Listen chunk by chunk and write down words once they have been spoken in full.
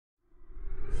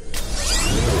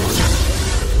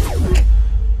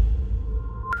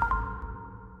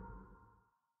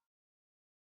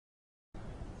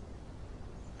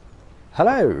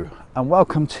Hello and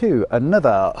welcome to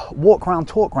another walk around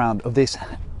talk round of this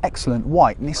excellent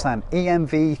white Nissan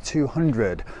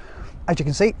eNV200. As you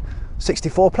can see,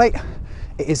 64 plate.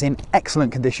 It is in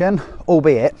excellent condition,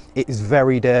 albeit it is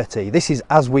very dirty. This is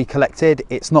as we collected.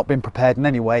 It's not been prepared in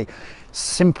any way.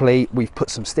 Simply we've put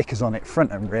some stickers on it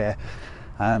front and rear,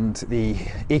 and the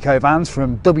eco vans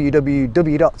from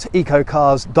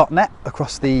www.ecocars.net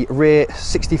across the rear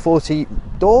 60/40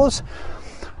 doors.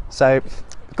 So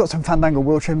got some Fandangle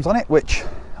wheel trims on it, which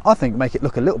I think make it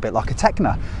look a little bit like a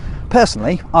Tecna.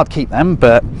 Personally, I'd keep them,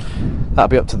 but that'll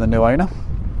be up to the new owner.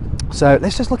 So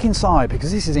let's just look inside, because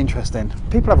this is interesting.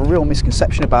 People have a real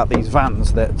misconception about these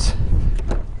vans that...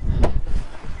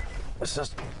 Let's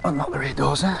just unlock the rear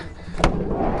doors there.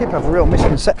 People have a real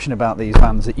misconception about these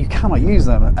vans that you cannot use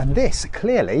them, and this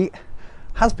clearly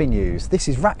has been used. This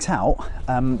is racked out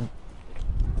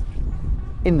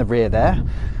in the rear there.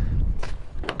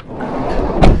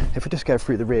 If we just go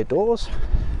through the rear doors,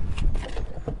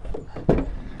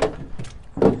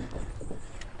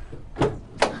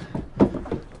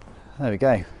 there we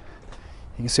go. You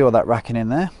can see all that racking in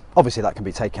there. Obviously that can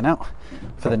be taken out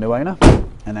for the new owner.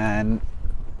 And then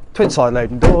twin side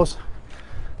loading doors.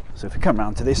 So if we come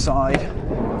around to this side,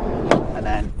 and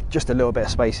then just a little bit of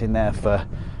space in there for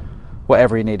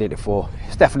whatever you needed it for.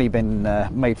 It's definitely been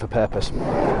made for purpose.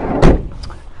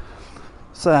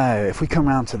 So if we come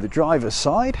around to the driver's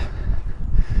side,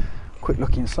 quick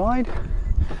look inside,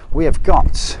 we have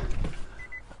got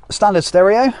a standard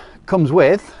stereo, comes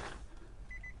with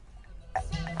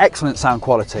excellent sound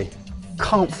quality.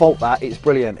 Can't fault that, it's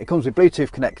brilliant. It comes with Bluetooth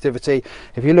connectivity.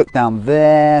 If you look down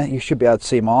there, you should be able to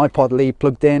see my iPod lead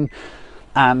plugged in,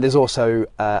 and there's also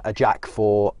a jack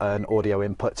for an audio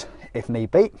input if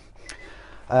need be.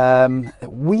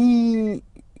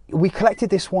 We collected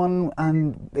this one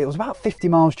and it was about 50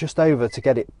 miles just over to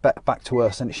get it back to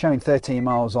us, and it's showing 13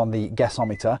 miles on the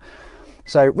guessometer.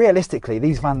 So realistically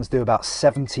these vans do about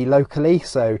 70 locally,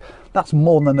 so that's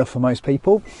more than enough for most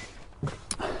people.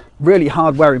 Really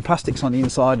hard wearing plastics on the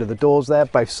inside of the doors there,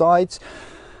 both sides,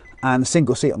 and a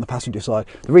single seat on the passenger side.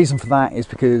 The reason for that is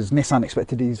because Nissan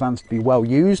expected these vans to be well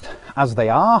used, as they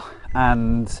are,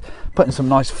 and putting some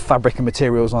nice fabric and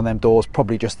materials on them doors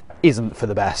probably just isn't for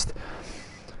the best.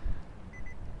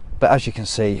 But as you can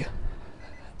see,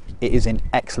 it is in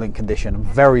excellent condition.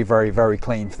 Very, very, very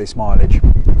clean for this mileage.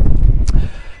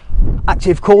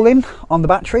 Active cooling on the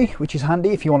battery, which is handy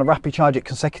if you want to rapid charge it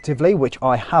consecutively, which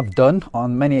I have done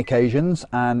on many occasions,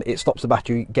 and it stops the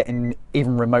battery getting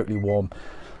even remotely warm.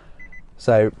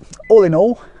 So all in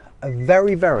all, a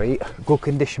very, very good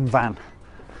condition van.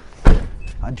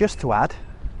 And just to add,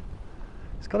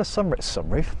 it's got a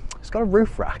sunroof, it's got a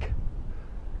roof rack.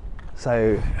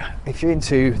 So if you're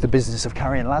into the business of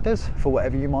carrying ladders for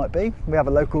whatever you might be, we have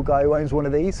a local guy who owns one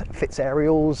of these, fits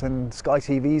aerials and Sky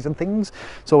TVs and things.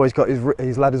 It's always got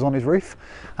his ladders on his roof.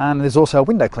 And there's also a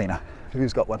window cleaner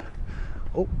who's got one.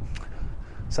 Oh,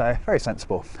 so very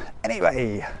sensible.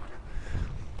 Anyway,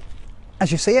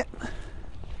 as you see it,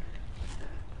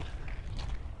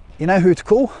 you know who to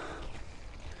call.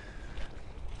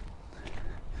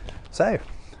 So,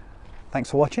 thanks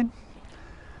for watching,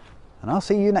 and I'll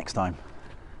see you next time.